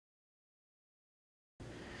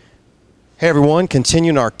Hey everyone,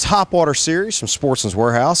 continuing our Topwater series from Sportsman's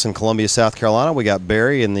Warehouse in Columbia, South Carolina. We got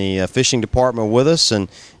Barry in the fishing department with us, and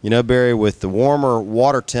you know, Barry, with the warmer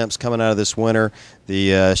water temps coming out of this winter,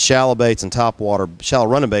 the shallow baits and shallow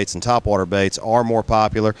running baits and topwater baits are more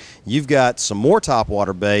popular. You've got some more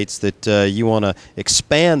topwater baits that you want to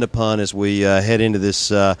expand upon as we head into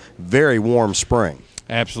this very warm spring.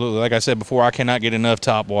 Absolutely. Like I said before, I cannot get enough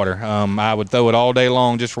topwater. I would throw it all day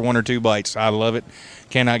long just for one or two bites. I love it.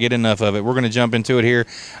 Cannot get enough of it. We're going to jump into it here.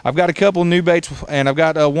 I've got a couple new baits, and I've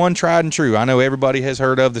got one tried and true. I know everybody has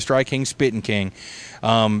heard of the Strike King Spittin King.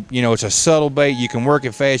 You know, it's a subtle bait. You can work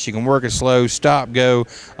it fast. You can work it slow, stop, go.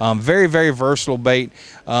 Very, very versatile bait.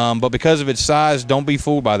 But because of its size, don't be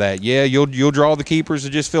fooled by that. Yeah, you'll draw the keepers to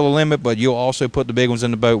just fill a limit, but you'll also put the big ones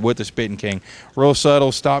in the boat with the Spittin King. Real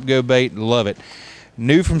subtle, stop, go bait. Love it.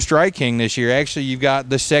 New from Strike King this year, actually, you've got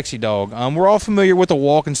the Sexy Dog. We're all familiar with the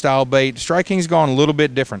walking style bait. Strike King's gone a little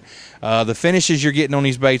bit different. The finishes you're getting on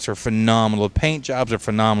these baits are phenomenal. The paint jobs are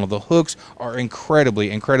phenomenal. The hooks are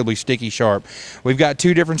incredibly sticky sharp. We've got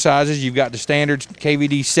two different sizes. You've got the standard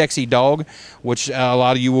KVD Sexy Dog, which a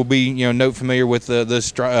lot of you will be, note familiar with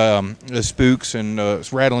the spooks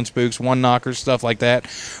and rattling spooks, one knockers, stuff like that.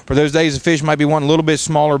 For those days, the fish might be wanting a little bit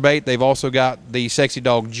smaller bait. They've also got the Sexy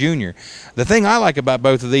Dog Junior. The thing I like about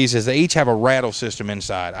both of these is they each have a rattle system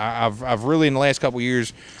inside. I've really, in the last couple of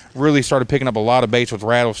years, really started picking up a lot of baits with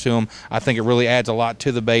rattles to them. I think it really adds a lot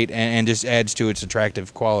to the bait and just adds to its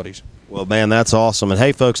attractive qualities. Well, man, that's awesome. And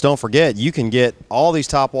hey, folks, don't forget, you can get all these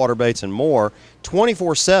topwater baits and more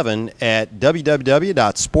 24/7 at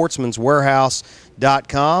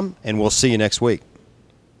www.sportsmanswarehouse.com, and we'll see you next week.